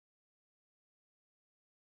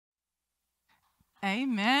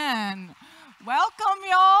Amen. Welcome,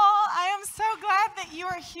 y'all. I am so glad that you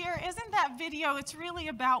are here. Isn't that video? It's really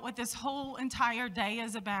about what this whole entire day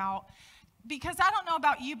is about. Because I don't know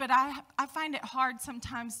about you, but I find it hard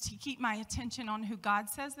sometimes to keep my attention on who God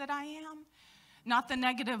says that I am, not the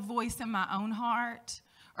negative voice in my own heart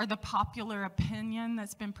or the popular opinion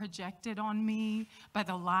that's been projected on me by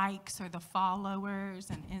the likes or the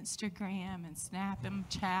followers and Instagram and Snap 'em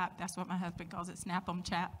Chat. That's what my husband calls it, Snap 'em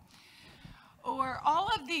Chat. Or all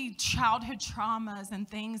of the childhood traumas and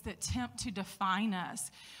things that tempt to define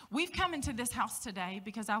us. We've come into this house today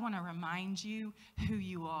because I want to remind you who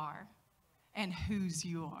you are and whose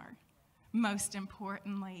you are, most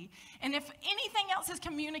importantly. And if anything else is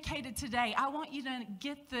communicated today, I want you to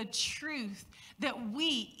get the truth that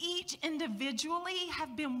we, each individually,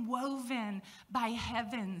 have been woven by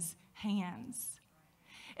heaven's hands.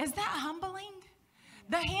 Is that humbling?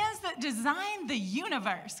 The hands that designed the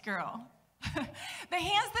universe, girl. The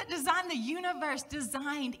hands that designed the universe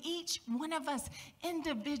designed each one of us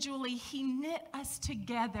individually. He knit us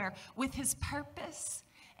together with his purpose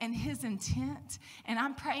and his intent. And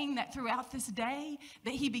I'm praying that throughout this day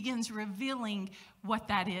that he begins revealing what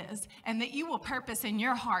that is, and that you will purpose in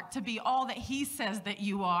your heart to be all that he says that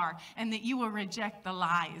you are, and that you will reject the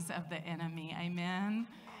lies of the enemy. Amen.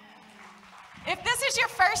 If this is your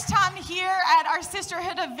first time here at our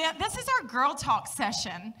sisterhood event, this is our Girl Talk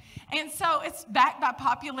session. And so it's backed by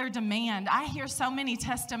popular demand. I hear so many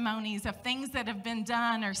testimonies of things that have been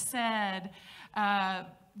done or said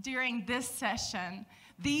during this session,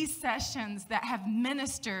 these sessions that have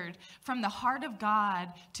ministered from the heart of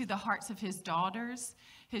God to the hearts of his daughters,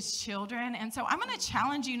 his children. And so I'm going to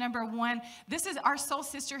challenge you. Number one, this is our soul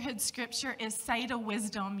sisterhood scripture is, say to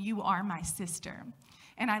wisdom, you are my sister.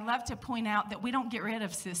 And I love to point out that we don't get rid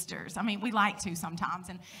of sisters. I mean, we like to sometimes,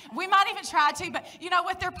 and we might even try to, but you know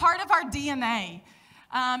what? They're part of our DNA.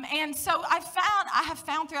 And so I have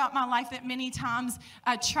found throughout my life that many times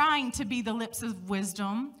trying to be the lips of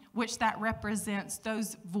wisdom, which that represents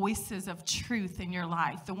those voices of truth in your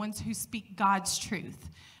life, the ones who speak God's truth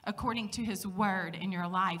according to his word in your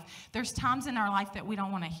life. There's times in our life that we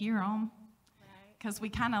don't want to hear them because we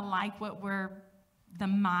kind of like the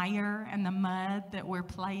mire and the mud that we're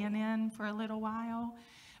playing in for a little while.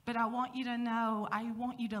 But I want you to know, I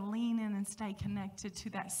want you to lean in and stay connected to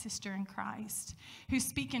that sister in Christ who's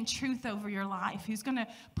speaking truth over your life, who's going to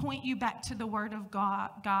point you back to the word of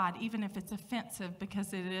God, even if it's offensive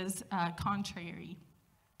because it is contrary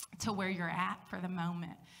to where you're at for the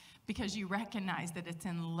moment, because you recognize that it's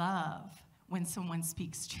in love when someone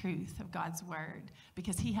speaks truth of God's word,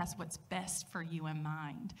 because he has what's best for you in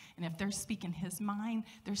mind. And if they're speaking his mind,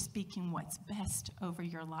 they're speaking what's best over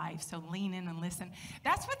your life. So lean in and listen.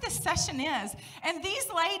 That's what this session is. And these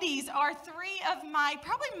ladies are three of my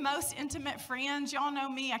probably most intimate friends. Y'all know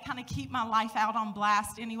me. I kind of keep my life out on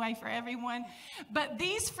blast anyway for everyone. But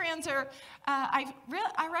these friends are,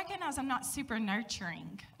 I recognize I'm not super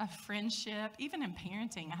nurturing of friendship. Even in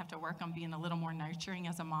parenting, I have to work on being a little more nurturing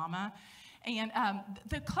as a mama. And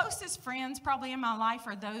the closest friends probably in my life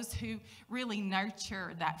are those who really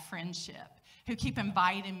nurture that friendship, who keep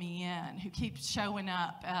inviting me in, who keep showing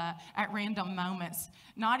up at random moments.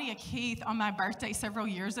 Nadia Keith, on my birthday several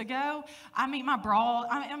years ago, I'm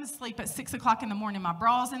asleep at 6 o'clock in the morning. My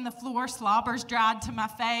bra's in the floor, slobber's dried to my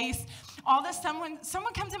face. All of a sudden,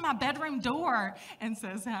 someone comes in my bedroom door and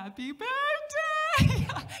says, "Happy birthday!"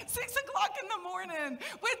 6 o'clock in the morning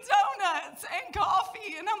with donuts and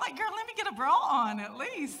coffee. And I'm like, girl, let me get a bra on at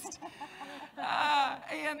least.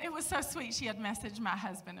 And it was so sweet. She had messaged my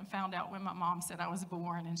husband and found out when my mom said I was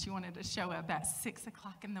born, and she wanted to show up at 6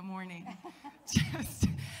 o'clock in the morning.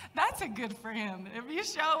 That's a good friend. If you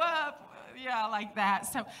show up, like that.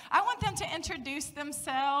 So I want them to introduce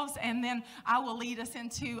themselves, and then I will lead us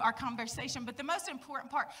into our conversation. But the most important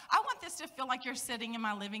part, I want this to feel like you're sitting in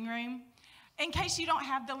my living room. In case you don't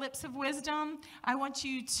have the lips of wisdom, I want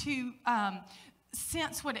you to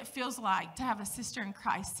sense what it feels like to have a sister in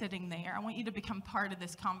Christ sitting there. I want you to become part of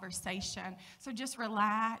this conversation. So just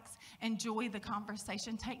relax, enjoy the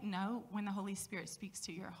conversation. Take note when the Holy Spirit speaks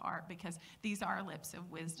to your heart, because these are lips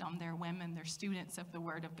of wisdom. They're women. They're students of the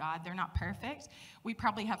Word of God. They're not perfect. We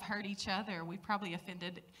probably have hurt each other. We probably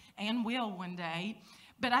offended and will one day.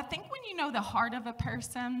 But I think when you know the heart of a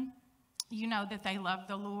person, you know that they love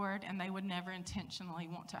the Lord and they would never intentionally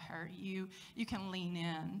want to hurt you. You can lean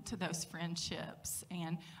in to those friendships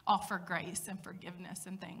and offer grace and forgiveness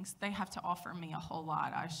and things. They have to offer me a whole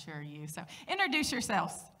lot, I assure you. So introduce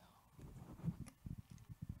yourselves.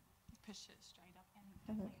 Push it straight up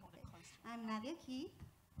and hold it close. I'm Nadia Keith.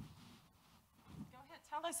 Go ahead,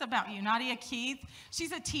 Tell us about you, Nadia Keith.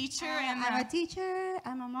 She's a teacher. I'm a teacher.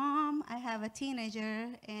 I'm a mom. I have a teenager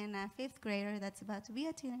and a 5th grader that's about to be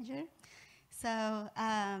a teenager. So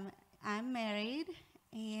I'm married,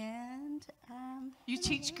 and you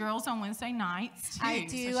teach girls on Wednesday nights too. I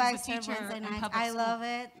do. So I serve Wednesday nights. I love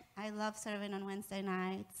it. I love serving on Wednesday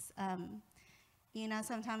nights. You know,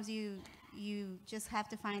 sometimes you just have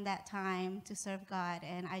to find that time to serve God,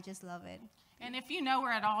 and I just love it. And if you know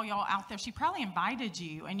her at all, y'all out there, she probably invited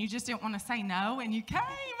you, and you just didn't want to say no, and you came.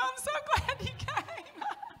 I'm so glad you came.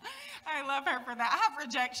 I love her for that. I have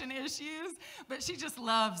rejection issues, but she just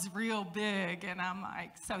loves real big, and I'm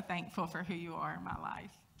like so thankful for who you are in my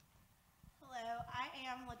life. Hello, I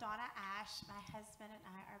am LaDonna Ash. My husband and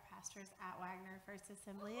I are pastors at Wagner First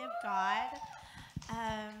Assembly of God.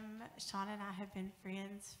 Sean and I have been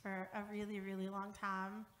friends for a really, really long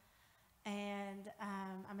time. And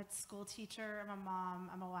I'm a school teacher, I'm a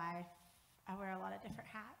mom, I'm a wife. I wear a lot of different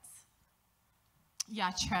hats.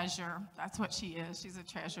 Yeah, treasure. That's what she is. She's a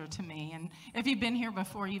treasure to me. And if you've been here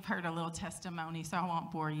before, you've heard a little testimony, so I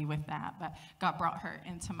won't bore you with that. But God brought her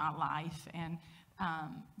into my life and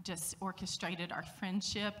just orchestrated our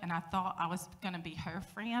friendship. And I thought I was going to be her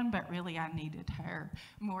friend, but really I needed her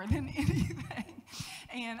more than anything.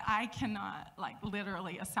 And I cannot, like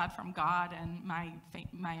literally, aside from God and my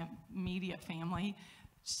immediate family,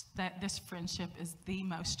 that this friendship is the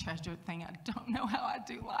most treasured thing. I don't know how I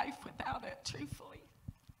do life without it, truthfully.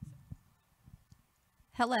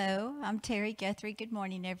 Hello, I'm Terry Guthrie. Good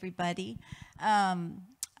morning, everybody. I'm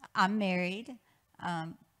married.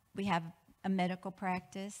 We have a medical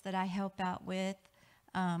practice that I help out with.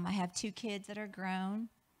 I have 2 kids that are grown,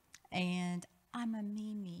 and I'm a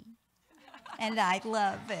Mimi, and I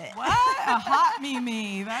love it. What? A hot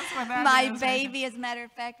Mimi. That's what that My is. baby, as a matter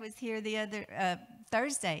of fact, was here the other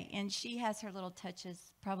Thursday, and she has her little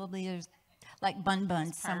touches. Probably there's like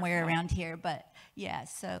buns somewhere around here, but yeah,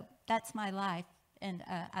 so that's my life, and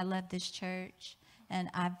I love this church, and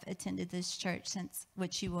I've attended this church since,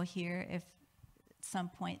 which you will hear if some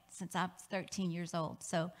point, since I was 13 years old.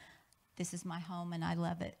 So this is my home, and I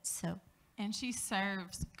love it. So, and she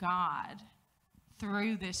serves God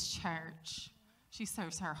through this church. She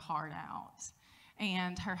serves her heart out.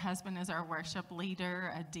 And her husband is our worship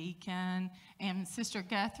leader, a deacon. And Sister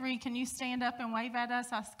Guthrie, can you stand up and wave at us?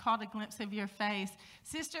 I caught a glimpse of your face.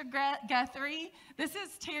 Sister Guthrie, this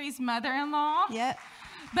is Terry's mother-in-law. yep.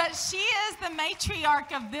 But she is the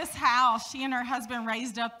matriarch of this house. She and her husband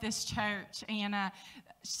raised up this church, and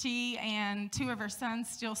she and 2 of her sons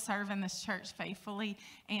still serve in this church faithfully,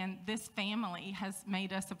 and this family has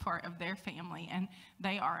made us a part of their family, and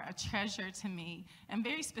they are a treasure to me. And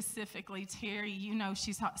very specifically, Terry, you know,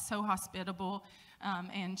 she's so hospitable,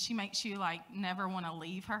 and she makes you like never want to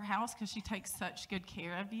leave her house because she takes such good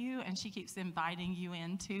care of you, and she keeps inviting you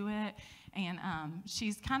into it. And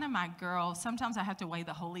she's kind of my girl. Sometimes I have to weigh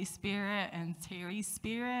the Holy Spirit and Terry's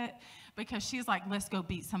spirit, because she's like, let's go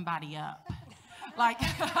beat somebody up. Like,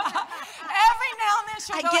 every now and then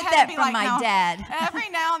she'll go ahead and be like, my dad. Every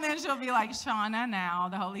now and then she'll be like, Shauna, now,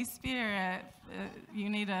 the Holy Spirit, you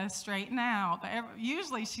need to straighten out. But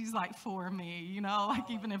usually she's like for me, you know, like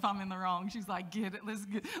even if I'm in the wrong, she's like, get it, let's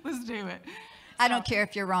do it. I don't care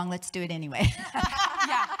if you're wrong. Let's do it anyway.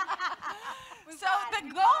 Yeah. So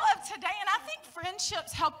the goal of today, and I think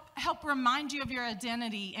friendships help remind you of your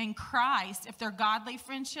identity in Christ, if they're godly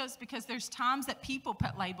friendships, because there's times that people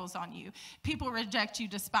put labels on you. People reject you,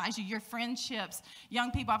 despise you. Your friendships, young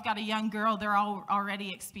people, I've got a young girl, they're all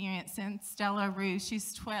already experiencing Stella Ruth.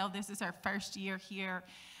 She's 12. This is her first year here.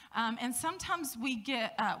 And sometimes we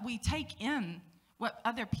take in what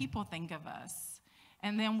other people think of us.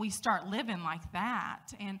 And then we start living like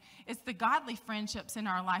that. And it's the godly friendships in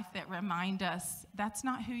our life that remind us that's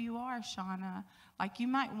not who you are, Shauna. Like, you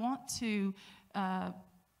might want to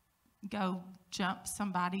go jump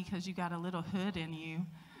somebody because you got a little hood in you.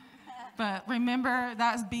 But remember,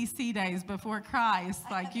 that's BC days before Christ.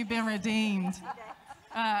 Like, you've been redeemed.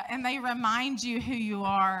 And they remind you who you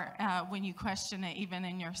are when you question it, even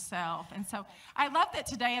in yourself. And so I love that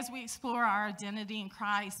today, as we explore our identity in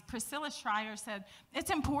Christ, Priscilla Schreier said it's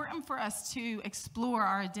important for us to explore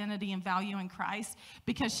our identity and value in Christ,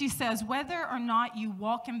 because she says whether or not you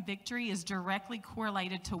walk in victory is directly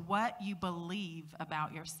correlated to what you believe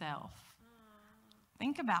about yourself.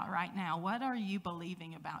 Think about right now, what are you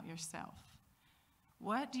believing about yourself?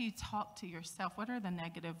 What do you talk to yourself? What are the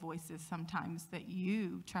negative voices sometimes that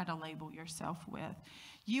you try to label yourself with?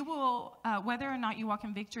 You will, whether or not you walk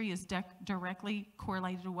in victory is directly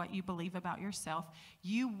correlated to what you believe about yourself.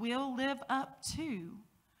 You will live up to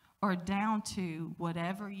or down to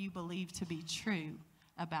whatever you believe to be true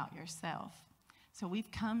about yourself. So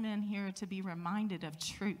we've come in here to be reminded of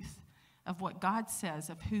truth, of what God says,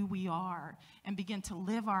 of who we are, and begin to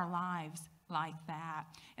live our lives like that.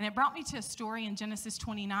 And it brought me to a story in Genesis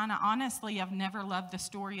 29. I honestly have never loved the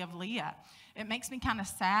story of Leah. It makes me kind of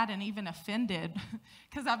sad and even offended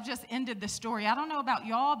because I've just ended the story. I don't know about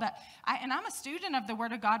y'all, but I'm a student of the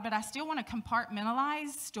Word of God, but I still want to compartmentalize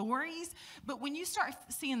stories. But when you start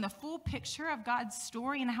seeing the full picture of God's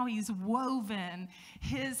story and how he's woven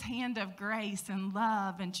his hand of grace and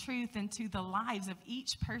love and truth into the lives of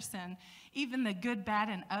each person, even the good, bad,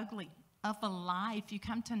 and ugly of a life, you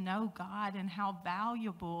come to know God and how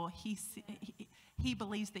valuable he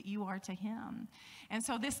believes that you are to him. And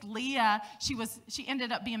so this Leah, she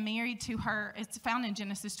ended up being married to her. It's found in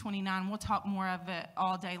Genesis 29. We'll talk more of it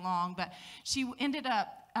all day long. But she ended up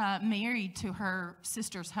married to her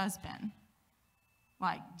sister's husband.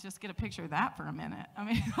 Like, just get a picture of that for a minute. I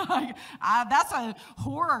mean, that's a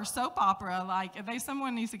horror soap opera. Like,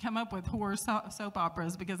 someone needs to come up with horror soap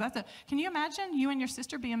operas because can you imagine you and your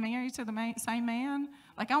sister being married to the same man?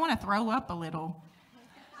 Like, I want to throw up a little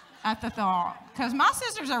at the thought because my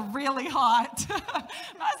sisters are really hot.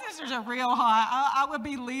 My sisters are real hot. I would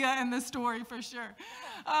be Leah in this story for sure.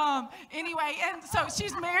 Anyway, and so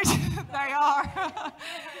she's married. They are.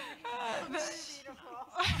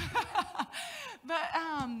 But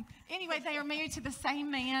anyway, they are married to the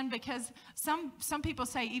same man because some people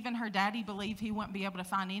say even her daddy believed he wouldn't be able to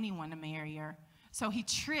find anyone to marry her. So he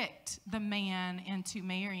tricked the man into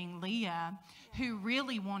marrying Leah, who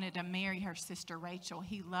really wanted to marry her sister Rachel.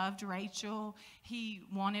 He loved Rachel. He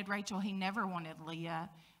wanted Rachel. He never wanted Leah.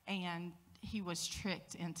 And he was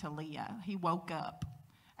tricked into Leah. He woke up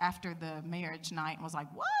after the marriage night and was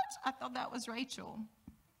like, what? I thought that was Rachel.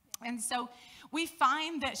 And so we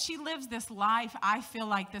find that she lives this life, I feel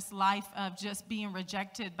like this life of just being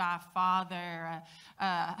rejected by a father,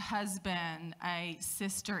 a husband, a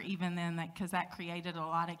sister, even then, because that created a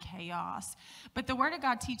lot of chaos. But the Word of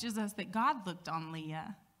God teaches us that God looked on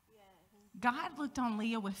Leah. God looked on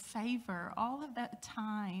Leah with favor all of that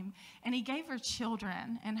time, and he gave her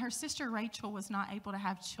children, and her sister Rachel was not able to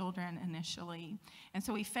have children initially. And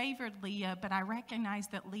so he favored Leah, but I recognize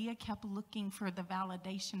that Leah kept looking for the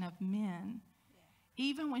validation of men,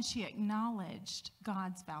 even when she acknowledged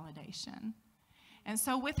God's validation. And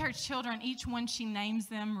so with her children, each one she names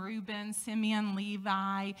them Reuben, Simeon,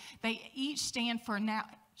 Levi. They each stand for now.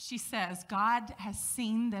 She says, God has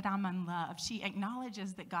seen that I'm unloved. She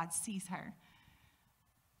acknowledges that God sees her.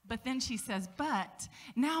 But then she says, but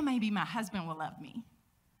now maybe my husband will love me.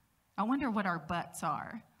 I wonder what our buts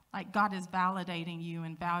are. Like, God is validating you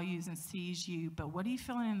and values and sees you, but what are you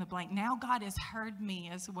feeling in the blank? Now God has heard me,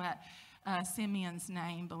 is what Simeon's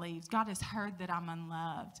name believes. God has heard that I'm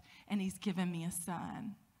unloved, and he's given me a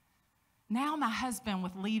son. Now my husband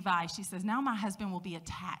with Levi, she says, now my husband will be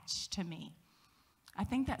attached to me. I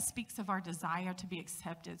think that speaks of our desire to be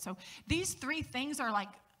accepted. So these three things are like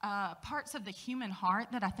parts of the human heart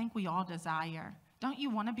that I think we all desire. Don't you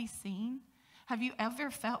want to be seen? Have you ever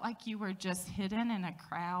felt like you were just hidden in a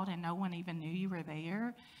crowd and no one even knew you were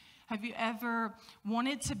there? Have you ever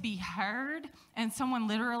wanted to be heard and someone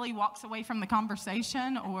literally walks away from the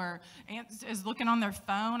conversation or is looking on their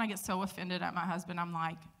phone? I get so offended at my husband. I'm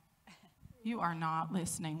like, you are not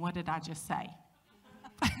listening. What did I just say?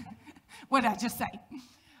 What did I just say?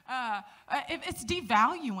 It's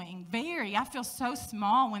devaluing, very. I feel so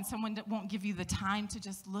small when someone won't give you the time to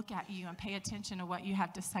just look at you and pay attention to what you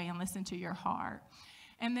have to say and listen to your heart.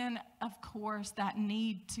 And then, of course, that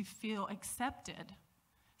need to feel accepted.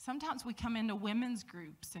 Sometimes we come into women's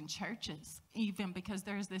groups and churches, even because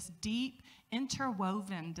there's this deep,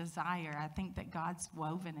 interwoven desire. I think that God's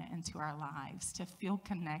woven it into our lives to feel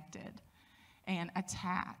connected and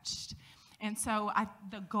attached. And so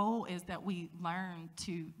the goal is that we learn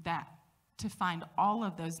to find all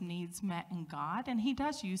of those needs met in God. And he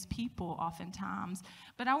does use people oftentimes.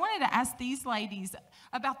 But I wanted to ask these ladies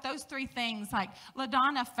about those three things. Like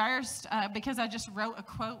LaDonna first, because I just wrote a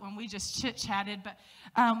quote when we just chit-chatted. But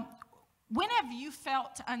when have you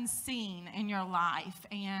felt unseen in your life?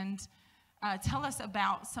 And tell us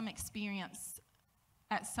about some experience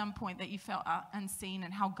at some point that you felt unseen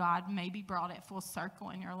and how God maybe brought it full circle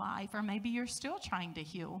in your life, or maybe you're still trying to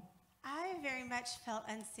heal. I very much felt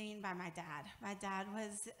unseen by my dad. My dad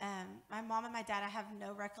was, my mom and my dad, I have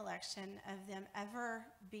no recollection of them ever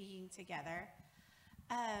being together.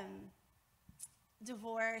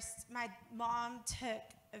 Divorced. My mom took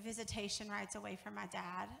visitation rights away from my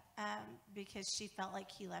dad because she felt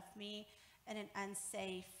like he left me in an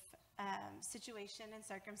unsafe situation and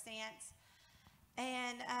circumstance.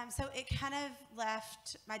 And so it kind of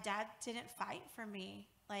left, my dad didn't fight for me.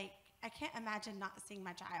 Like, I can't imagine not seeing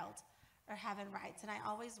my child or having rights. And I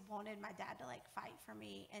always wanted my dad to like fight for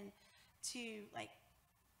me and to like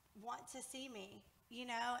want to see me, you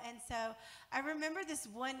know? And so I remember this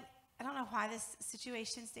one, I don't know why this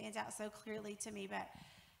situation stands out so clearly to me, but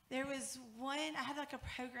there was one, I had like a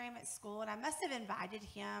program at school, and I must have invited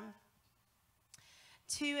him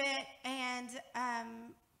to it, and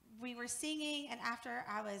we were singing, and after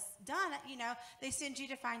I was done, you know, they send you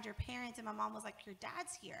to find your parents, and my mom was like, your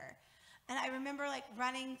dad's here. And I remember like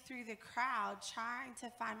running through the crowd trying to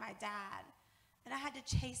find my dad, and I had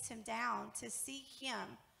to chase him down to see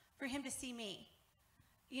him, for him to see me.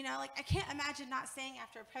 You know, like I can't imagine not staying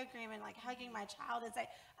after a program and like hugging my child and say,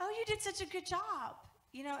 oh, you did such a good job,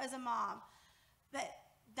 you know, as a mom. But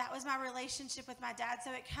that was my relationship with my dad.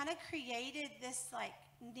 So it kind of created this like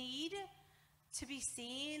need to be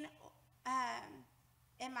seen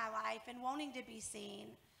in my life, and wanting to be seen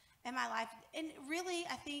in my life. And really,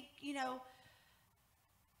 I think, you know,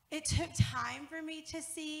 it took time for me to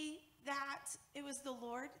see that it was the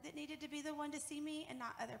Lord that needed to be the one to see me and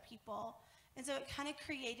not other people. And so it kind of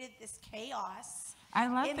created this chaos. I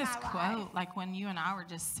love this quote. Like when you and I were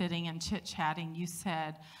just sitting and chit-chatting, you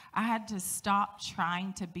said, I had to stop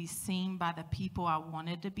trying to be seen by the people I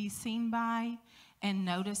wanted to be seen by and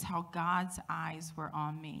notice how God's eyes were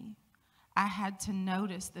on me. I had to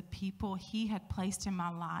notice the people he had placed in my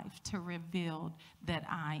life to reveal that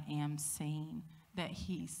I am seen, that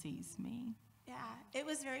he sees me. Yeah, it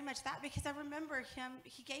was very much that, because I remember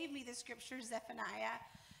he gave me the scripture, Zephaniah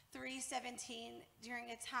 3:17,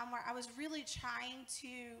 during a time where I was really trying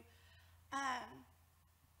to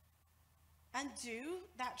undo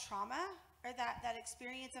that trauma or that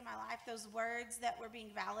experience in my life, those words that were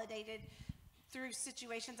being validated through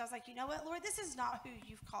situations. I was like, you know what, Lord, this is not who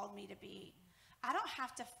you've called me to be.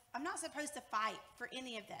 I'm not supposed to fight for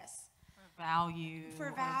any of this. For value,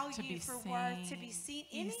 for worth, to be seen,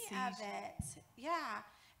 any of it. Yeah.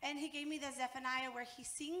 And he gave me the Zephaniah where he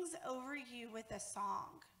sings over you with a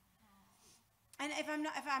song. And if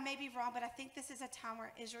I may be wrong, but I think this is a time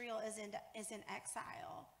where Israel is in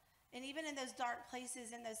exile. And even in those dark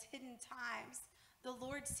places, in those hidden times, the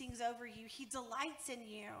Lord sings over you. He delights in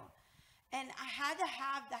you. And I had to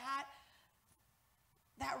have that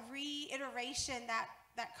reiteration,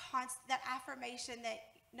 that affirmation that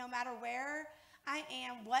no matter where I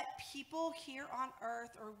am, what people here on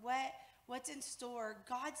earth or what's in store,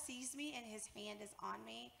 God sees me and his hand is on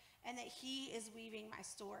me, and that he is weaving my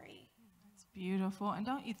story. That's beautiful. And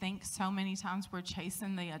don't you think so many times we're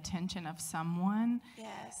chasing the attention of someone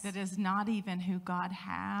that is not even who God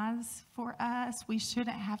has for us? We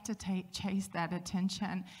shouldn't have to chase that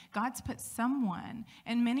attention. God's put someone,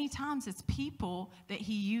 and many times it's people that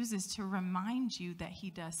he uses to remind you that he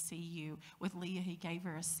does see you. With Leah, he gave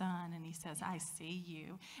her a son, and he says, I see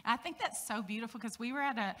you. And I think that's so beautiful, because we were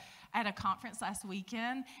at a conference last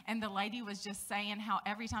weekend, and the lady was just saying how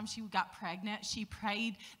every time she got pregnant, she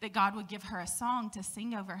prayed that God would give her a song to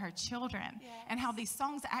sing over her children. Yes. And how these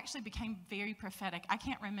songs actually became very prophetic. I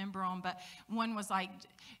can't remember them, but one was like,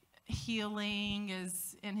 healing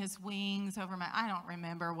is in his wings over my, I don't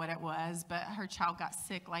remember what it was, but her child got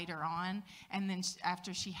sick later on. And then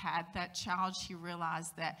after she had that child, she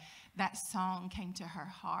realized that song came to her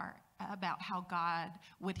heart about how God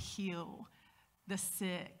would heal the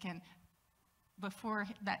sick. And before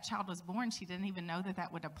that child was born, she didn't even know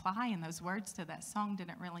that would apply, and those words to that song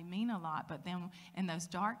didn't really mean a lot. But then in those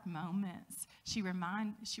dark moments, she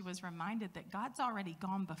was reminded that God's already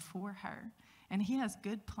gone before her, and he has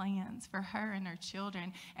good plans for her and her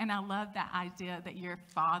children. And I love that idea that your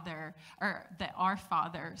Father, or that our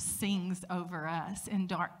Father, sings over us in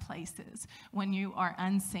dark places, when you are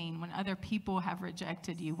unseen, when other people have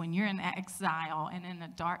rejected you, when you're in exile and in a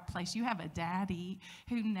dark place. You have a daddy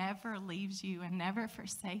who never leaves you and never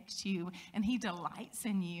forsakes you, and he delights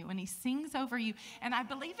in you, and he sings over you. And I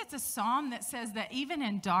believe it's a psalm that says that even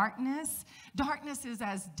in darkness is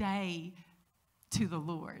as day to the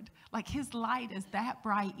Lord. Like his light is that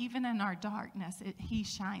bright. Even in our darkness, he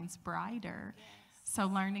shines brighter. Yes. So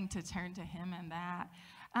learning to turn to him in that.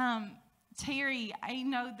 Terry, I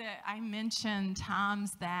know that I mentioned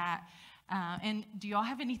times that, and do y'all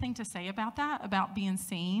have anything to say about that, about being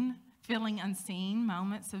seen, feeling unseen,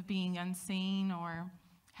 moments of being unseen, or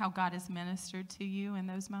how God has ministered to you in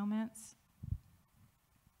those moments?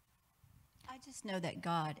 I just know that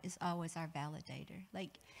God is always our validator.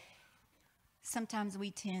 Like, sometimes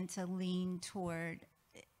we tend to lean toward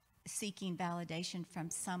seeking validation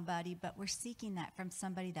from somebody, but we're seeking that from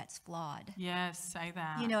somebody that's flawed. Yes, say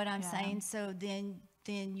that. You know what I'm saying? So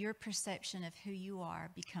then your perception of who you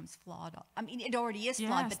are becomes flawed. I mean, it already is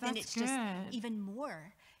flawed, but then it's just even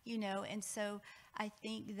more. you know. And so I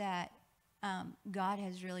think that God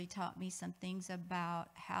has really taught me some things about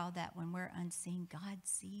how that when we're unseen, God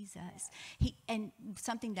sees us. And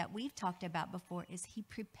something that we've talked about before is he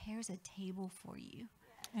prepares a table for you.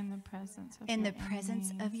 In the presence of In your the presence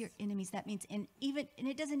enemies. of your enemies. That means, and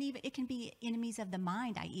it can be enemies of the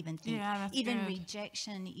mind, I even think. Yeah, that's even good.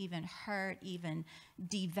 rejection, even hurt, even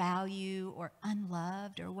devalue or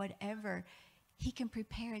unloved or whatever. He can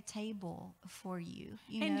prepare a table for you.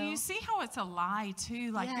 And know? you see how it's a lie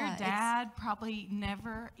too? Like Yeah, your it's- dad probably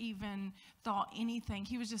never even thought anything.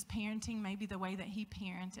 He was just parenting maybe the way that he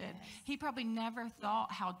parented. Yes. He probably never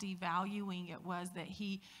thought how devaluing it was that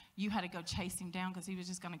you had to go chase him down because he was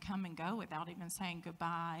just going to come and go without even saying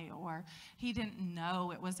goodbye, or he didn't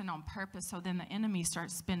know it wasn't on purpose. So then the enemy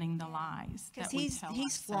starts spinning the lies Because that we he's tell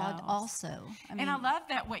flawed ourselves. also. And I love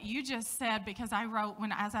that what you just said, because I wrote,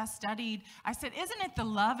 as I studied, I said, isn't it the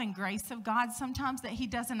love and grace of God sometimes that he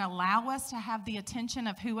doesn't allow us to have the attention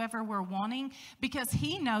of whoever we're wanting because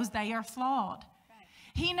he knows they are flawed.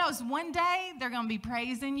 He knows one day they're going to be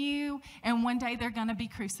praising you and one day they're going to be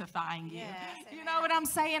crucifying you. Yes, You know what I'm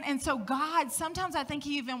saying? And so God, sometimes I think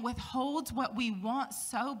he even withholds what we want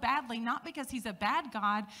so badly, not because he's a bad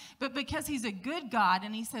God, but because he's a good God.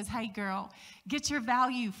 And he says, hey, girl, get your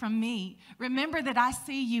value from me. Remember that I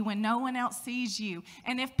see you when no one else sees you.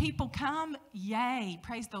 And if people come, yay,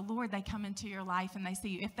 praise the Lord, they come into your life and they see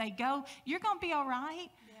you. If they go, you're going to be all right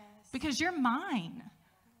because you're mine.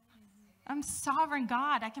 I'm sovereign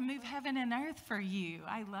God. I can move heaven and earth for you.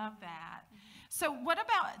 I love that. So what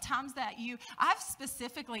about times that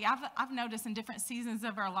I've noticed in different seasons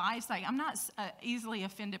of our lives, like I'm not an easily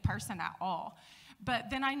offended person at all. But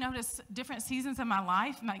then I notice different seasons of my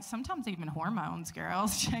life, like sometimes even hormones,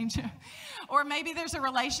 girls, change it. Or maybe there's a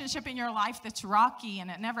relationship in your life that's rocky and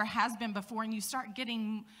it never has been before, and you start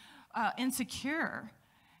getting insecure.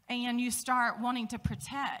 And you start wanting to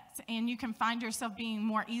protect, and you can find yourself being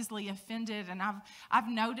more easily offended. And I've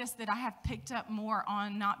noticed that I have picked up more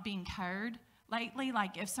on not being heard lately.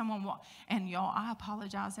 Like if someone and y'all, I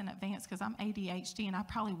apologize in advance because I'm ADHD and I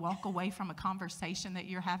probably walk away from a conversation that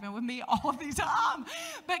you're having with me all the time.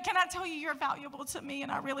 But can I tell you, you're valuable to me,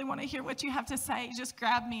 and I really want to hear what you have to say. Just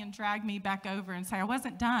grab me and drag me back over and say I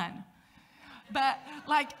wasn't done. But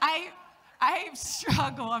like I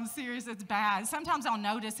struggle. I'm serious. It's bad. Sometimes I'll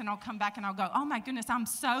notice and I'll come back and I'll go, oh my goodness, I'm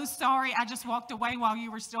so sorry. I just walked away while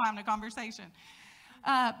you were still having a conversation.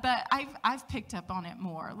 But I've picked up on it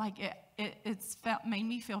more. Like it's made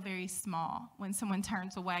me feel very small when someone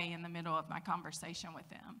turns away in the middle of my conversation with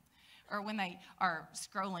them, or when they are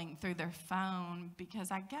scrolling through their phone, because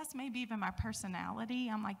I guess maybe even my personality,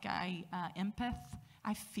 I'm like a empath.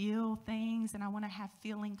 I feel things and I want to have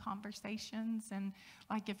feeling conversations. And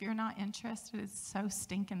like, if you're not interested, it's so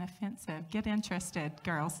stinking offensive. Get interested,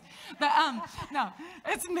 girls. But no,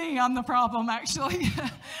 it's me. I'm the problem, actually.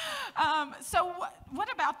 So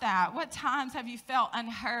what about that? What times have you felt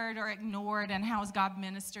unheard or ignored, and how has God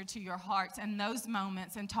ministered to your hearts in those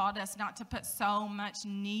moments and taught us not to put so much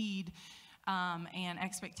need and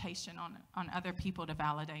expectation on other people to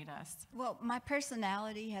validate us? Well, my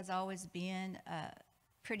personality has always been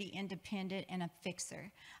pretty independent and a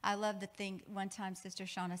fixer. I love the thing, one time Sister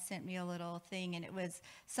Shauna sent me a little thing, and it was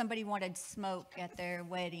somebody wanted smoke at their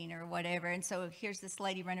wedding or whatever, and so here's this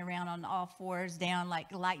lady running around on all fours down,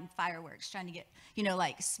 like lighting fireworks, trying to get,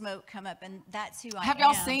 like smoke come up, and that's who I am. Have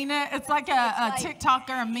y'all seen it? It's like a TikTok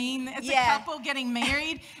or a meme. It's a couple getting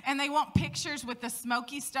married, and they want pictures with the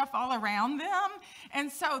smoky stuff all around them.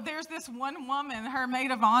 And so there's this one woman, her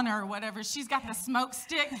maid of honor or whatever, she's got the smoke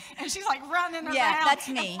stick, and she's like running around. That's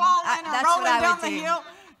me. And falling or That's rolling what I down would the do. hill.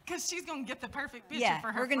 Because she's going to get the perfect picture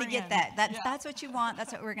for her we're going to get that. friend. That's what you want.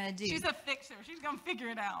 That's what we're going to do. She's a fixer. She's going to figure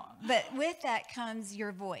it out. But with that comes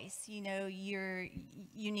your voice. You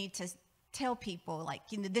need to tell people, like,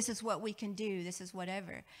 this is what we can do. This is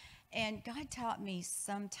whatever. And God taught me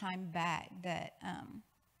some time back that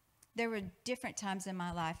there were different times in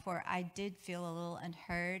my life where I did feel a little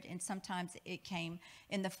unheard. And sometimes it came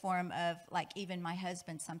in the form of, like, even my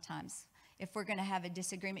husband sometimes, if we're going to have a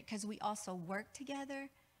disagreement, because we also work together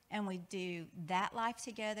and we do that life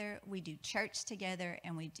together, we do church together,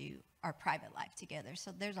 and we do our private life together.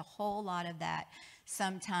 So there's a whole lot of that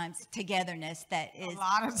sometimes togetherness that is a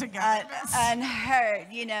lot of togetherness. Unheard,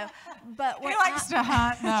 But he likes to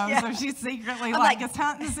hunt, though, so she's secretly like, it's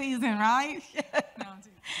hunting season, right? No,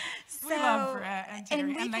 we love Brett and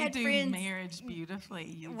Terry, and they do friends, marriage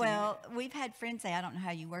beautifully. We've had friends say, I don't know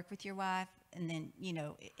how you work with your wife. And then,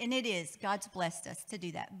 and it is, God's blessed us to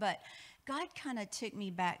do that. But God kind of took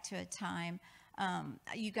me back to a time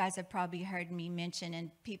You guys have probably heard me mention,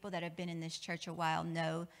 and people that have been in this church a while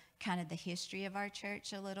know kind of the history of our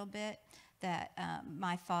church a little bit, that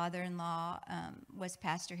my father-in-law was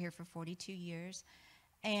pastor here for 42 years.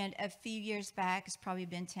 And a few years back, it's probably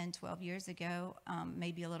been 10, 12 years ago,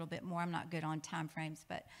 maybe a little bit more. I'm not good on time frames,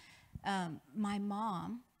 but my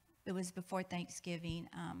mom, it was before Thanksgiving,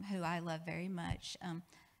 who I love very much,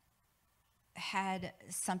 had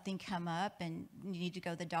something come up and needed to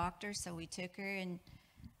go to the doctor, so we took her. And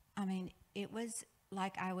I mean, it was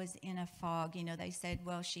like I was in a fog. You know, they said,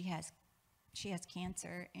 well, she has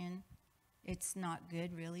cancer, and it's not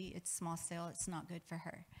good, really. It's small cell. It's not good for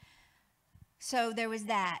her. So there was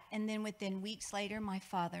that. And then within weeks later, my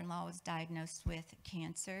father-in-law was diagnosed with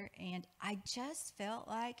cancer. And I just felt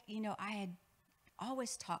like, you know, I had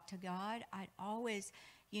always talked to God. I'd always,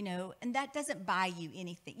 you know, and that doesn't buy you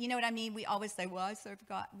anything. You know what I mean? We always say, well, I serve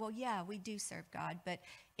God. Well, yeah, we do serve God. But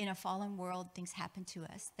in a fallen world, things happen to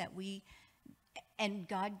us and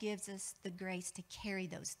God gives us the grace to carry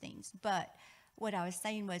those things. But what I was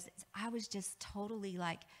saying was, I was just totally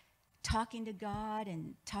like, talking to God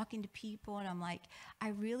and talking to people, and I'm like, I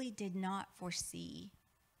really did not foresee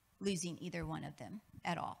losing either one of them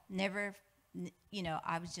at all. Never, you know,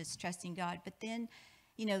 I was just trusting God. But then,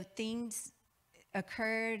 you know, things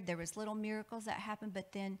occurred. There was little miracles that happened,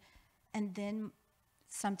 but then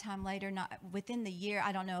sometime later, not within the year,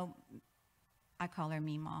 I don't know, I call her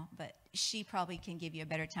Meemaw, but she probably can give you a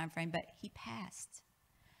better time frame, but he passed.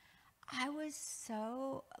 I was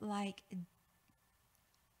so like,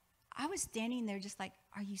 I was standing there just like,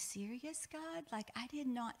 are you serious, God? Like, I did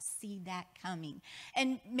not see that coming.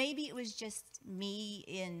 And maybe it was just me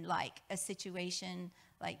in like a situation,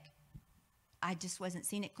 like I just wasn't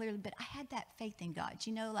seeing it clearly, but I had that faith in God.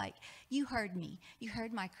 You know, like, you heard me. You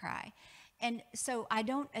heard my cry. And so I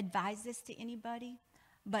don't advise this to anybody,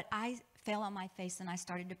 but I fell on my face and I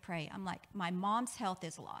started to pray. I'm like, my mom's health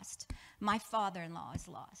is lost. My father-in-law is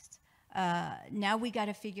lost. Now we got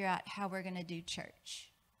to figure out how we're going to do church.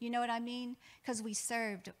 You know what I mean? Because we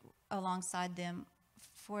served alongside them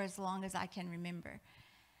for as long as I can remember.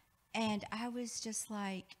 And I was just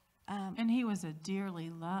like... and he was a dearly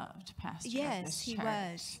loved pastor of this church.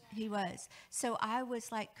 Yes, he was. So I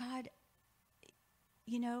was like, God,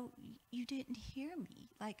 you know, you didn't hear me.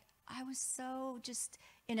 Like, I was so just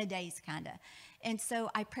in a daze, kind of. And so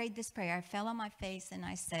I prayed this prayer. I fell on my face and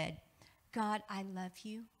I said, God, I love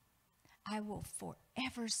you. I will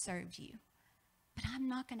forever serve you. But I'm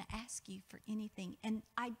not going to ask you for anything. And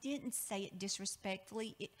I didn't say it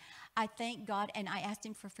disrespectfully. I thank God, and I asked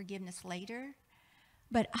him for forgiveness later.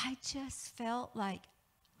 But I just felt like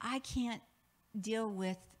I can't deal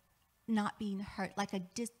with not being hurt, like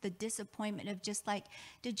the disappointment of just like,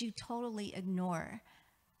 did you totally ignore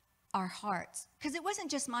our hearts? Because it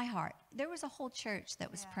wasn't just my heart. There was a whole church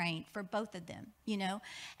that was praying for both of them, you know.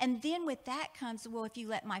 And then with that comes, well, if you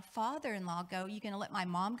let my father-in-law go, you're going to let my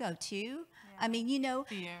mom go too? I mean, you know,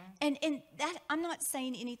 and that, I'm not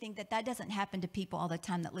saying anything that doesn't happen to people all the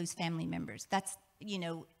time that lose family members. That's, you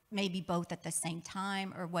know, maybe both at the same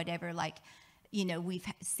time or whatever, like, you know, we've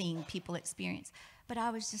seen people experience. But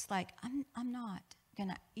I was just like, I'm not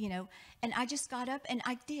gonna, you know, and I just got up and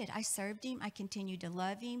I did. I served him. I continued to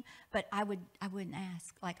love him, but I wouldn't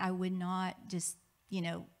ask. Like, I would not just, you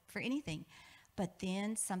know, for anything. But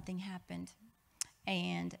then something happened,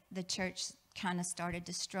 and the church kind of started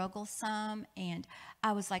to struggle some, and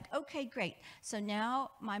I was like, okay, great. So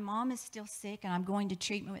now my mom is still sick and I'm going to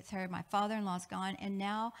treatment with her. My father-in-law's gone, and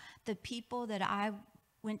now the people that I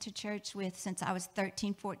went to church with since I was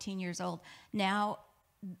 13, 14 years old, now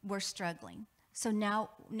we're struggling. So now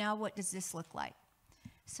what does this look like?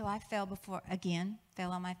 So I fell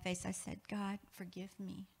on my face. I said, God, forgive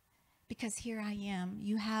me. Because here I am.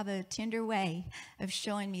 You have a tender way of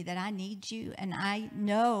showing me that I need you, and I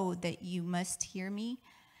know that you must hear me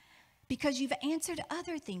because you've answered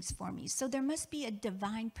other things for me. So there must be a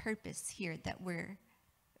divine purpose here that we're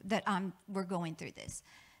going through this.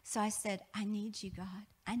 So I said, I need you, God.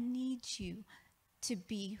 I need you to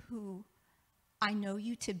be who I know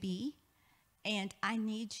you to be, and I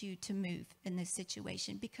need you to move in this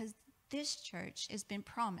situation because this church has been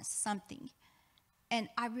promised something. And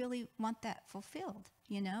I really want that fulfilled,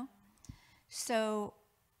 you know? So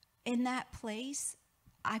in that place,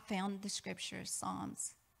 I found the scripture,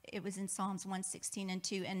 Psalms. It was in Psalms 116 and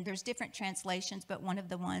 2. And there's different translations, but one of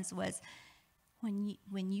the ones was, when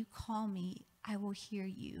you call me, I will hear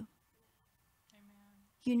you. Amen.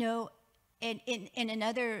 You know, and in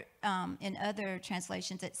other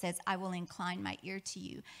translations, it says, I will incline my ear to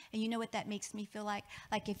you. And you know what that makes me feel like?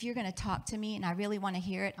 Like if you're going to talk to me and I really want to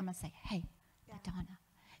hear it, I'm going to say, hey, Donna.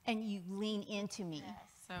 and you lean into me.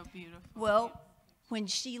 So beautiful. Well, when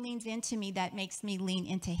she leans into me, that makes me lean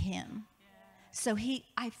into him. So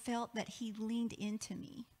I felt that he leaned into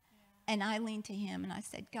me, and I leaned to him, and I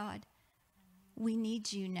said, God, we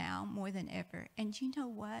need you now more than ever. And you know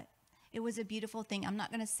what? It was a beautiful thing. I'm not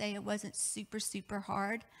going to say it wasn't super, super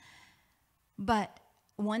hard, but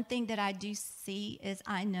one thing that I do see is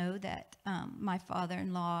I know that my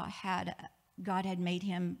father-in-law God had made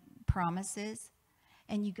him promises.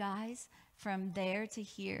 And you guys, from there to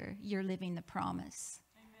here, you're living the promise.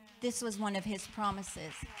 Amen. This was one of his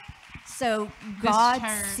promises. So God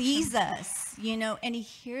sees us, and he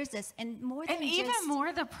hears us. And more than even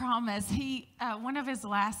more the promise, he, one of his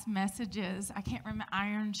last messages, I can't remember,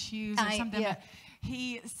 iron shoes or something, but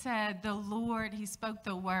he said, he spoke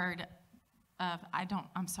the word of,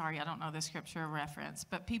 I'm sorry, I don't know the scripture reference,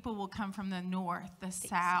 but people will come from the north, the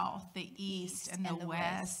south, the east, and the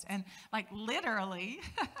west. And like literally,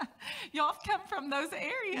 y'all have come from those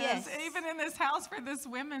areas, even in this house for this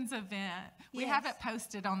women's event. We have it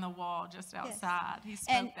posted on the wall just outside. He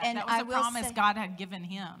spoke that. That was a promise God had given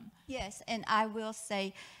him. Yes, and I will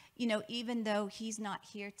say, even though he's not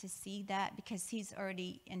here to see that because he's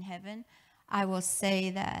already in heaven, I will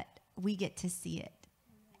say that we get to see it.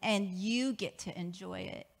 And you get to enjoy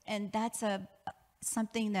it. And that's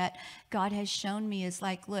something that God has shown me is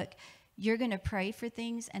like, look, you're going to pray for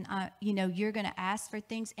things and, you're going to ask for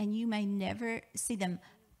things and you may never see them,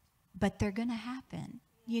 but they're going to happen.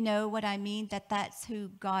 You know what I mean? That's who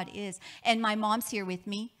God is. And my mom's here with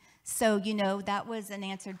me. So, that was an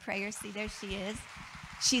answered prayer. See, there she is.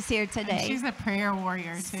 She's here today. And she's a prayer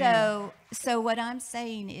warrior too. So what I'm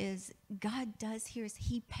saying is God does hear us.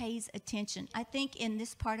 He pays attention. I think in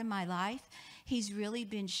this part of my life, he's really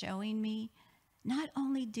been showing me, not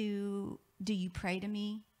only do you pray to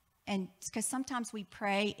me, and because sometimes we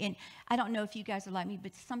pray, and I don't know if you guys are like me,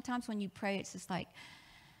 but sometimes when you pray, it's just like,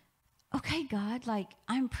 okay, God, like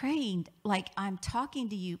I'm praying, like I'm talking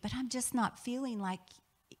to you, but I'm just not feeling like.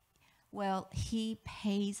 Well, he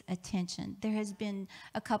pays attention. There has been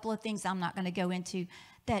a couple of things I'm not going to go into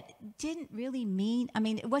that didn't really mean,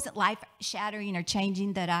 it wasn't life-shattering or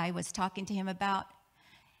changing that I was talking to him about.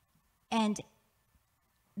 And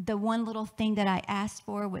the one little thing that I asked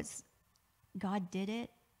for was God did it,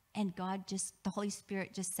 and the Holy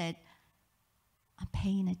Spirit just said, I'm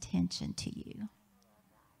paying attention to you.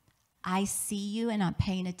 I see you, and I'm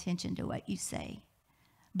paying attention to what you say.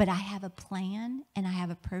 But I have a plan and I have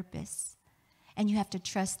a purpose. And you have to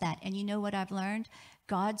trust that. And you know what I've learned?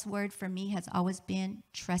 God's word for me has always been,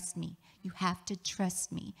 trust me. You have to trust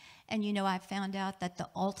me. And I found out that the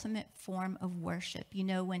ultimate form of worship,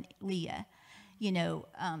 when Leah,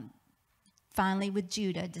 finally with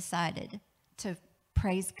Judah decided to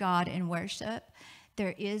praise God and worship,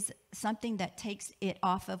 there is something that takes it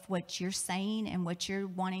off of what you're saying and what you're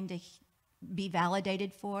wanting to be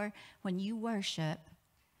validated for. When you worship,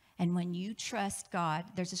 and when you trust God,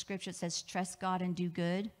 there's a scripture that says, trust God and do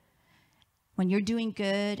good. When you're doing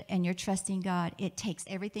good and you're trusting God, it takes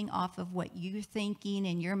everything off of what you're thinking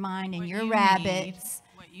in your mind and your rabbits.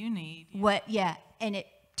 What you need. And it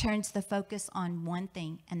turns the focus on one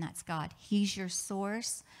thing, and that's God. He's your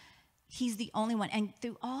source. He's the only one. And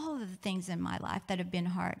through all of the things in my life that have been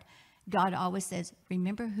hard, God always says,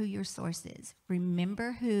 remember who your source is.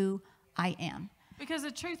 Remember who I am. Because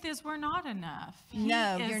the truth is, we're not enough.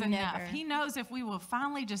 No, he is you're enough. never. He knows if we will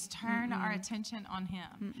finally just turn our attention on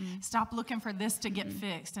him. Stop looking for this to get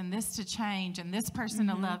fixed and this to change and this person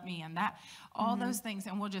to love me and that, all those things,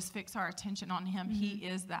 and we'll just fix our attention on him. He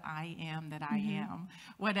is the I am that I am.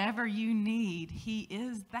 Whatever you need, he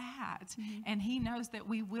is that. And he knows that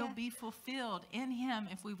we will be fulfilled in him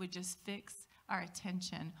if we would just fix our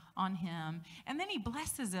attention on him. And then he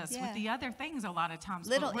blesses us with the other things a lot of times.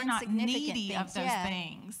 Little but we're not needy things, of those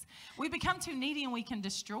things. We become too needy and we can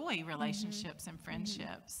destroy relationships and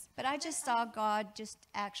friendships. But I just saw God just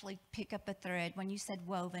actually pick up a thread. When you said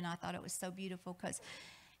woven, I thought it was so beautiful because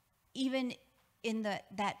even in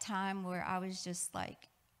that time where I was just like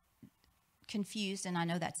confused, and I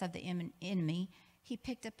know that's of the enemy, he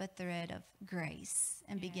picked up a thread of grace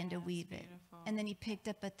and began to weave it. And then he picked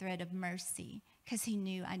up a thread of mercy because he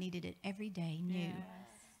knew I needed it every day,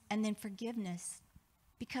 And then forgiveness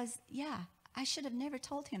because, I should have never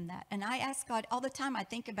told him that. And I ask God all the time, I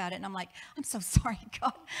think about it, and I'm like, I'm so sorry,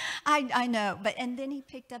 God. I know. And then he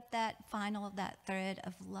picked up that thread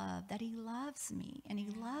of love, that he loves me and he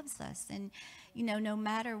loves us. And, no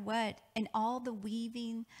matter what, and all the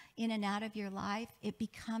weaving in and out of your life, it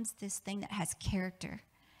becomes this thing that has character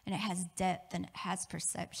and it has depth and it has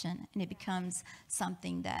perception. And it becomes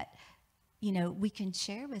something that we can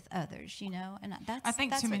share with others, and I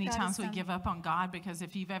think that's too what many God times has we done. give up on God, because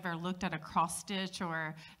if you've ever looked at a cross stitch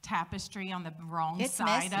or tapestry on the wrong It's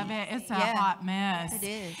side messy. of it, it's a Yeah. hot mess. It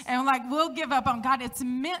is. And like, we'll give up on God. It's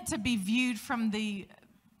meant to be viewed from the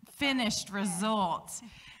finished result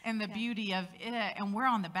and the beauty of it. And we're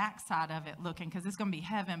on the backside of it looking, because it's going to be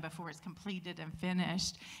heaven before it's completed and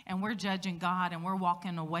finished. And we're judging God, and we're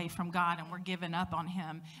walking away from God, and we're giving up on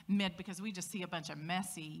him because we just see a bunch of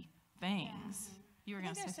messy things. You were I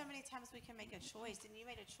going think to there's say? so many times we can make a choice, and you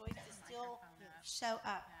made a choice to still show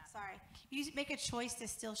up. Sorry. You make a choice to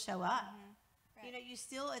still show up. You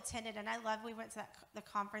still attended, and I love, we went to the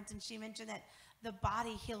conference, and she mentioned that the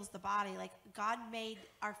body heals the body. Like, God made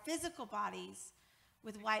our physical bodies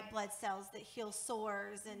with white blood cells that heal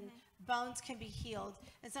sores, and bones can be healed.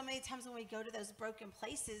 And so many times when we go to those broken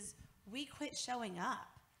places, we quit showing up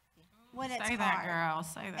when it's Say hard. that, girl.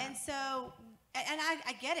 Say that. And so, and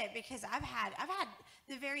I get it, because I've had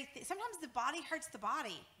the very sometimes the body hurts the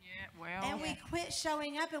body. Yeah, well. And we quit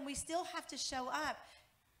showing up, and we still have to show up.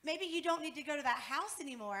 Maybe you don't need to go to that house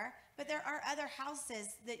anymore, but there are other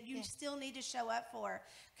houses that you still need to show up for,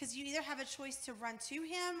 because you either have a choice to run to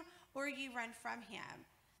him or you run from him.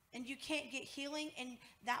 And you can't get healing, and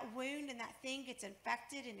that wound and that thing gets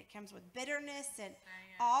infected, and it comes with bitterness and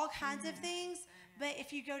all kinds of things. But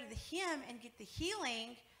if you go to him and get the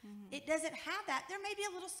healing, it doesn't have that. There may be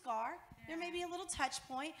a little scar, there may be a little touch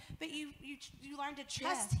point, but you learn to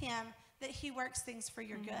trust him, that he works things for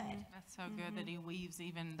your good. That's so good that he weaves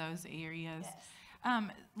even those areas. Yes.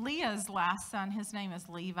 Leah's last son, his name is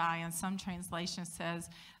Levi, and some translation says,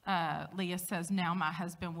 Leah says, now my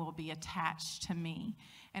husband will be attached to me.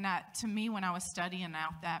 And to me, when I was studying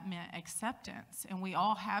out, that meant acceptance. And we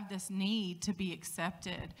all have this need to be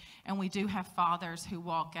accepted. And we do have fathers who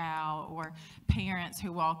walk out, or parents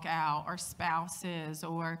who walk out, or spouses,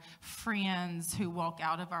 or friends who walk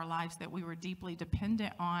out of our lives that we were deeply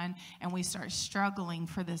dependent on. And we start struggling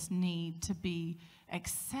for this need to be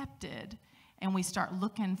accepted. And we start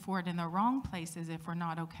looking for it in the wrong places if we're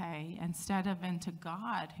not okay, instead of into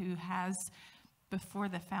God, who has, before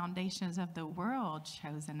the foundations of the world,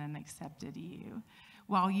 chosen and accepted you.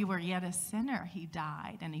 While you were yet a sinner, he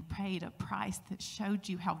died, and he paid a price that showed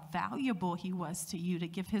you how valuable he was to you, to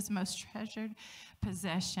give his most treasured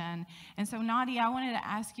possession. And so, Nadia, I wanted to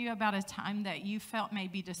ask you about a time that you felt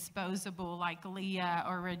maybe disposable, like Leah,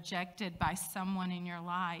 or rejected by someone in your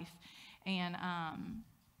life, and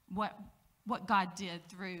what God did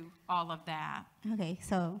through all of that. Okay,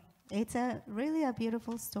 so it's really a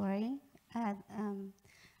beautiful story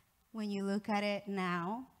when you look at it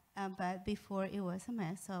now, but before it was a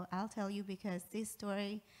mess. So I'll tell you, because this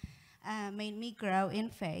story made me grow in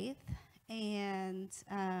faith, and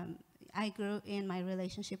I grew in my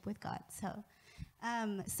relationship with God.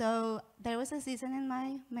 So there was a season in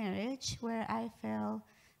my marriage where I felt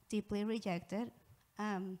deeply rejected.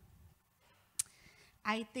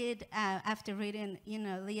 I did, after reading,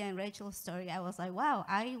 Leah and Rachel's story, I was like, wow,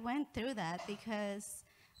 I went through that, because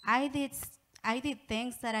I did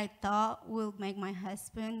things that I thought would make my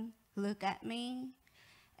husband look at me,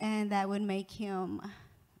 and that would make him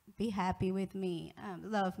be happy with me,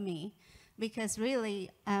 love me, because really,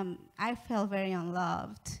 I felt very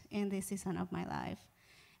unloved in this season of my life.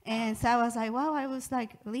 And so I was like, wow, I was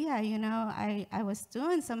like, Leah, I was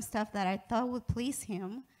doing some stuff that I thought would please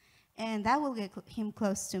him, and that will get him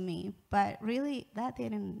close to me. But really, that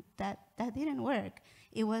didn't work.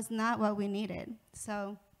 It was not what we needed.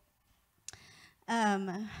 So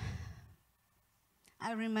I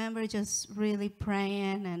remember just really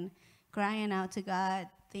praying and crying out to God,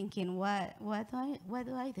 thinking, what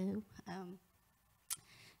do I do?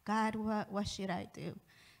 God, what should I do?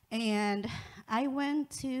 And I went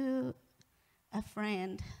to a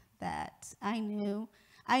friend that I knew.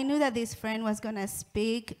 I knew that this friend was going to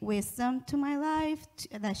speak wisdom to my life,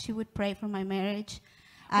 that she would pray for my marriage.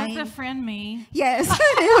 Was the friend me? Yes.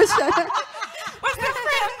 It was Shana. Was the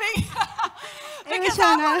friend me? Because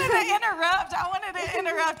I wanted to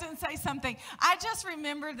interrupt and say something. I just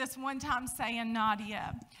remember this one time saying,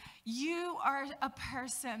 Nadia, you are a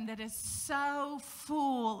person that is so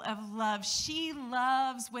full of love. She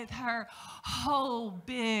loves with her whole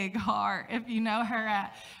big heart, if you know her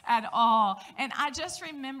at all. And I just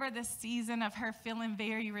remember the season of her feeling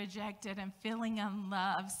very rejected and feeling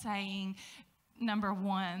unloved, saying, number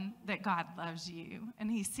one, that God loves you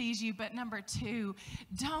and he sees you. But number two,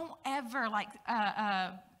 don't ever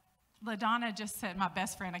LaDonna just said, my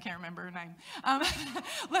best friend, I can't remember her name.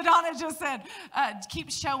 LaDonna just said, keep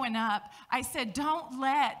showing up. I said, don't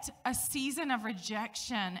let a season of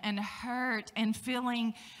rejection and hurt and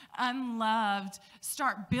feeling unloved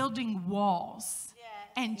start building walls.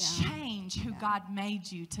 And change who God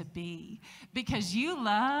made you to be. Because you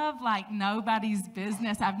love like nobody's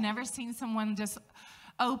business. I've never seen someone just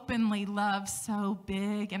openly love so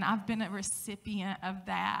big, and I've been a recipient of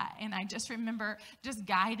that. And I just remember just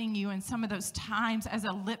guiding you in some of those times as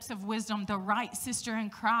a Lips of Wisdom, the right sister in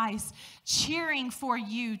Christ, cheering for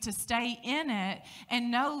you to stay in it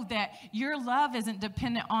and know that your love isn't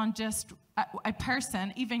dependent on just a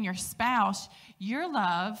person, even your spouse. Your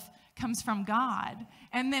love comes from God.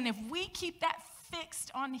 And then if we keep that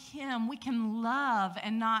fixed on Him, we can love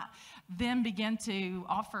and not then begin to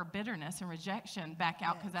offer bitterness and rejection back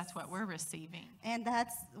out, because that's what we're receiving. And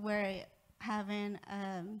that's where having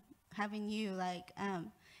you like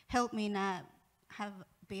helped me not have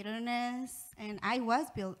bitterness. And I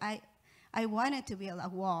wanted to build a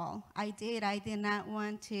wall. I did not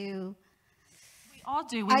want to. We all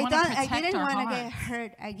do. We want to protect I didn't our want to hearts. get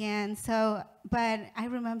hurt again. So, but I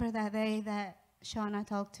remember that day that Shauna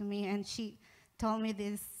talked to me, and she told me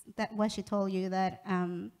what she told you, that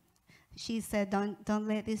she said, don't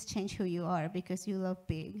let this change who you are, because you love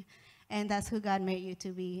big, and that's who God made you to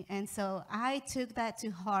be. And so I took that to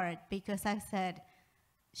heart, because I said,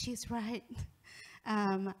 she's right.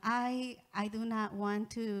 I do not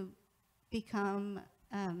want to become.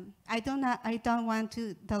 I don't want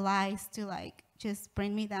the lies to like just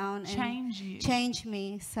bring me down and change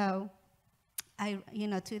me. So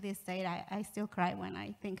to this day, I still cry when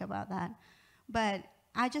I think about that. But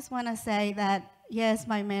I just want to say that, yes,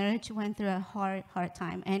 my marriage went through a hard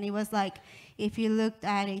time. And it was like, if you looked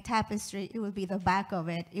at a tapestry, it would be the back of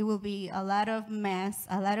it. It will be a lot of mess,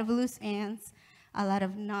 a lot of loose ends, a lot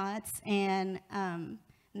of knots, and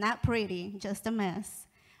not pretty, just a mess.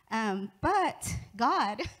 But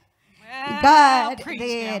God, God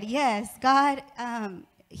did, yes, God,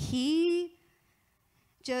 He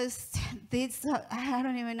just did so, I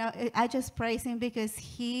don't even know, I just praise Him, because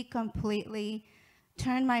He completely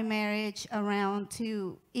turned my marriage around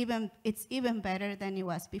to it's even better than it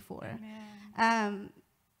was before.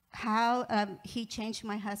 How He changed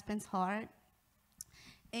my husband's heart,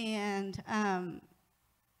 and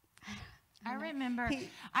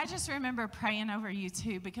I just remember praying over you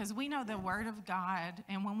too, because we know the Word of God,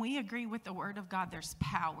 and when we agree with the Word of God, there's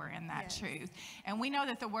power in that truth. And we know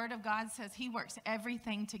that the Word of God says He works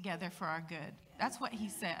everything together for our good. That's what He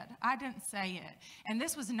said. I didn't say it. And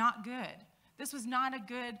this was not good. This was not a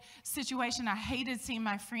good situation. I hated seeing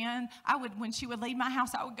my friend. When she would leave my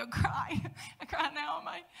house, I would go cry. I cried now in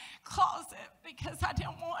my closet, because I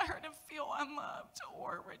didn't want her to feel unloved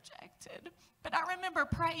or rejected. But I remember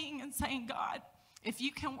praying and saying, God, if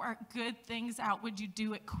you can work good things out, would you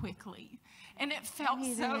do it quickly? And it felt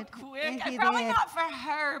so quick. Probably not for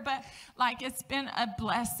her, but like it's been a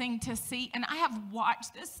blessing to see. And I have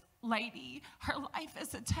watched this lady, her life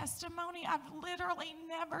is a testimony. I've literally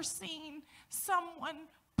never seen someone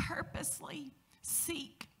purposely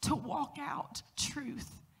seek to walk out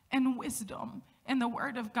truth and wisdom in the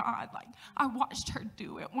Word of God. Like, I watched her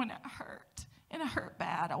do it when it hurt, and it hurt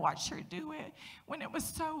bad. I watched her do it when it was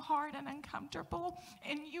so hard and uncomfortable,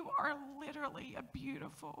 and you are literally a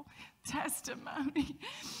beautiful testimony.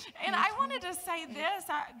 And I wanted to say this.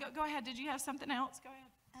 Go ahead. Did you have something else? Go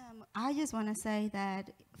ahead. I just want to say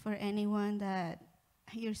that for anyone that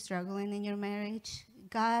you're struggling in your marriage,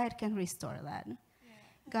 God can restore that. Yeah.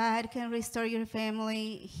 God can restore your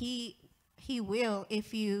family. He will,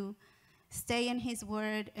 if you stay in His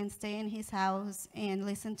Word and stay in His house and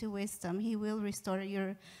listen to wisdom. He will restore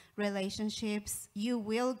your relationships. You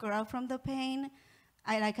will grow from the pain.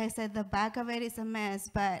 Like I said, the back of it is a mess,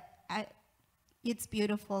 but it's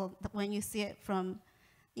beautiful when you see it from,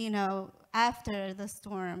 after the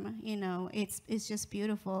storm, it's just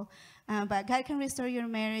beautiful. But God can restore your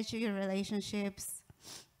marriage, your relationships.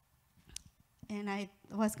 And I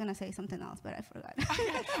was going to say something else, but I forgot.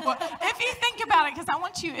 Well, if you think about it, because I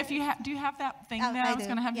want you, do you have that thing that I was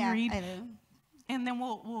going to have you read? I do. And then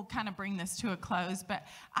we'll kind of bring this to a close. But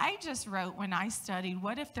I just wrote, when I studied,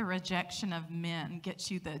 what if the rejection of men gets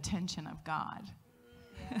you the attention of God?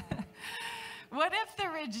 Yeah. What if the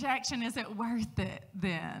rejection isn't worth it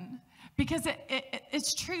then? Because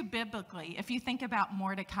it's true biblically. If you think about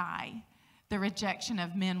Mordecai, the rejection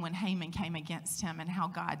of men when Haman came against him, and how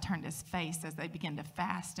God turned His face as they began to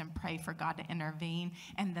fast and pray for God to intervene.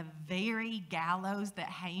 And the very gallows that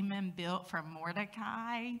Haman built for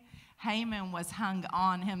Mordecai, Haman was hung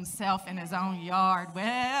on himself in his own yard.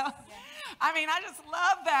 Well, I mean, I just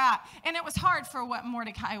love that. And it was hard for what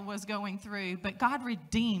Mordecai was going through, but God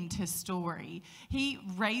redeemed his story. He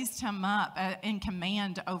raised him up in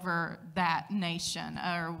command over that nation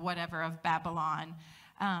or whatever of Babylon.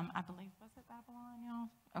 I believe, was it Babylon, y'all?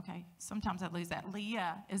 Okay, sometimes I lose that.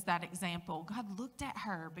 Leah is that example. God looked at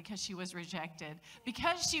her because she was rejected,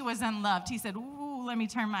 because she was unloved. He said, ooh, let me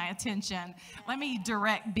turn my attention. Let me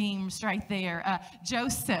direct beams right there.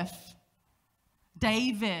 Joseph,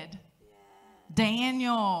 David,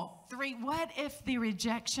 Daniel, 3. What if the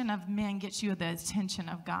rejection of men gets you the attention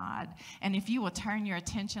of God? And if you will turn your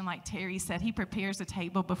attention, like Terry said, he prepares a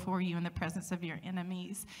table before you in the presence of your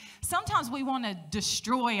enemies. Sometimes we want to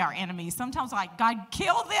destroy our enemies. Sometimes like, God,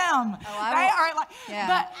 kill them.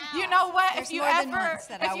 But you know what? There's if you more than ever, once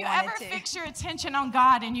that if I you wanted ever to. fix your attention on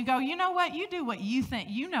God and you go, you know what? You do what you think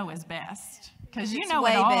you know is best. Because you It's know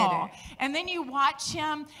way it all. better. And then you watch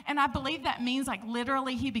him, and I believe that means like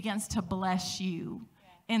literally he begins to bless you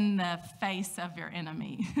in the face of your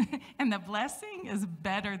enemy. And the blessing is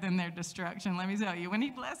better than their destruction, let me tell you. When he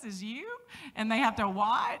blesses you and they have to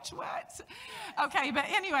watch, what? Okay, but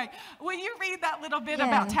anyway, will you read that little bit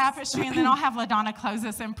about Yes. tapestry, and then I'll have LaDonna close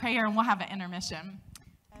us in prayer, and we'll have an intermission.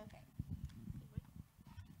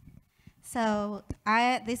 So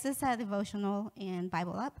this is a devotional in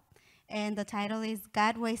Bible Up, and the title is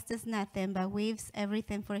God Wastes Nothing but Weaves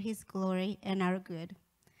Everything for His Glory and Our Good.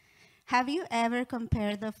 Have you ever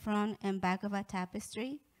compared the front and back of a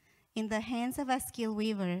tapestry? In the hands of a skilled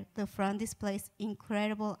weaver, the front displays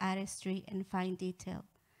incredible artistry and fine detail.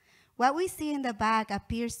 What we see in the back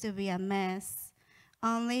appears to be a mess,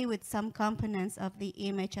 only with some components of the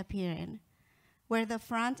image appearing. Where the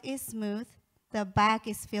front is smooth, the back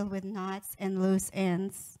is filled with knots and loose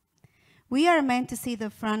ends. We are meant to see the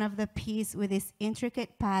front of the piece with its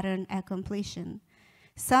intricate pattern at completion.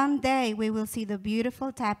 Someday we will see the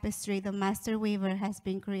beautiful tapestry the master weaver has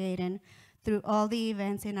been creating through all the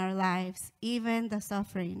events in our lives, even the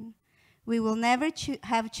suffering. We will never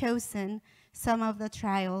have chosen some of the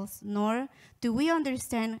trials, nor do we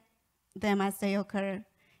understand them as they occur.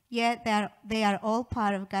 Yet they are all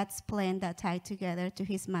part of God's plan that tie together to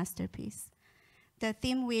his masterpiece. The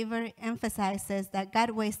theme weaver emphasizes that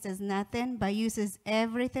God wastes nothing but uses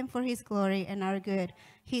everything for his glory and our good.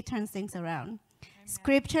 He turns things around. Amen.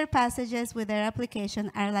 Scripture passages with their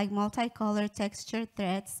application are like multicolored textured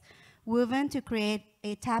threads woven to create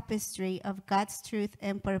a tapestry of God's truth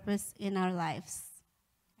and purpose in our lives.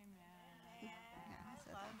 Amen.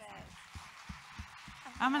 I love it.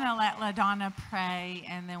 I'm going to let LaDonna pray,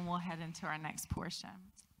 and then we'll head into our next portion.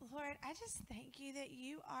 Lord, I just thank you that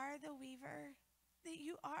you are the weaver, that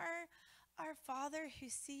you are our Father who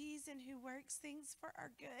sees and who works things for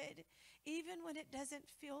our good, even when it doesn't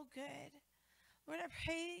feel good. Lord,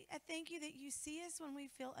 I thank you that you see us when we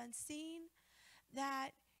feel unseen, that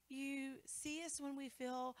you see us when we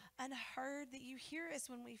feel unheard, that you hear us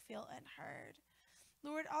when we feel unheard.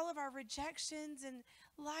 Lord, all of our rejections and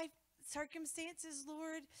life circumstances,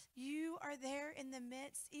 Lord, you are there in the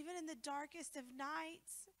midst, even in the darkest of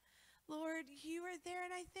nights. Lord, you are there,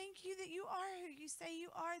 and I thank you that you are who you say you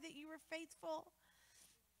are, that you are faithful,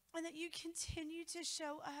 and that you continue to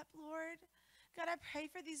show up, Lord. God, I pray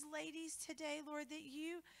for these ladies today, Lord, that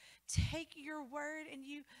you take your word and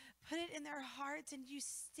you put it in their hearts and you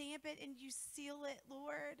stamp it and you seal it,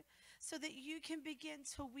 Lord, so that you can begin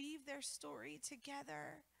to weave their story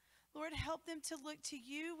together. Lord, help them to look to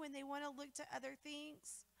you when they want to look to other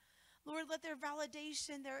things. Lord, let their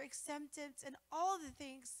validation, their acceptance, and all the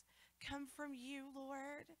things come from you,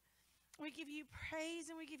 Lord. We give you praise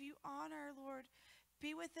and we give you honor, Lord.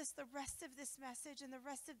 Be with us the rest of this message and the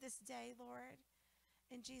rest of this day, Lord.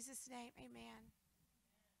 In Jesus' name, amen.